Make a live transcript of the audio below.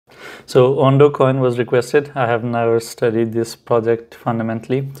So Ondo coin was requested. I have never studied this project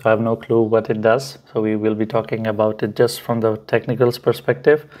fundamentally, so I have no clue what it does. So we will be talking about it just from the technicals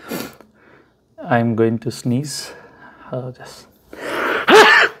perspective. I'm going to sneeze. I'm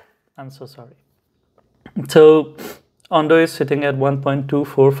so sorry. So Ondo is sitting at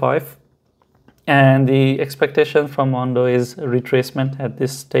 1.245, and the expectation from Ondo is retracement at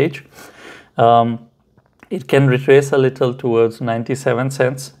this stage. It can retrace a little towards 97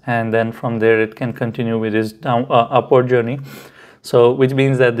 cents, and then from there it can continue with its upward journey. So which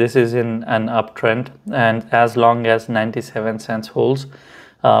means that this is in an uptrend, and as long as 97 cents holds,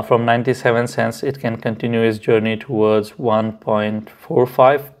 from 97 cents it can continue its journey towards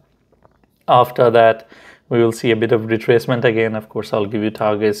 1.45. After that we will see a bit of retracement again. Of course, I'll give you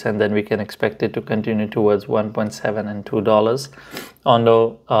targets, and then we can expect it to continue towards 1.7 and $2.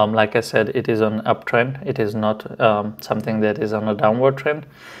 Ondo, like I said, it is on uptrend. It is not something that is on a downward trend,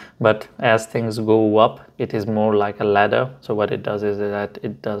 but as things go up, it is more like a ladder. So what it does is that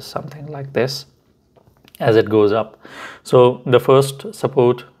it does something like this as it goes up. So the first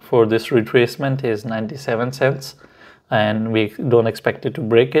support for this retracement is 97 cents, and we don't expect it to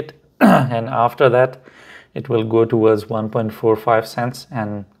break it. And after that, it will go towards 1.45 cents,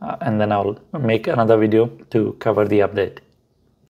 and then I'll make another video to cover the update.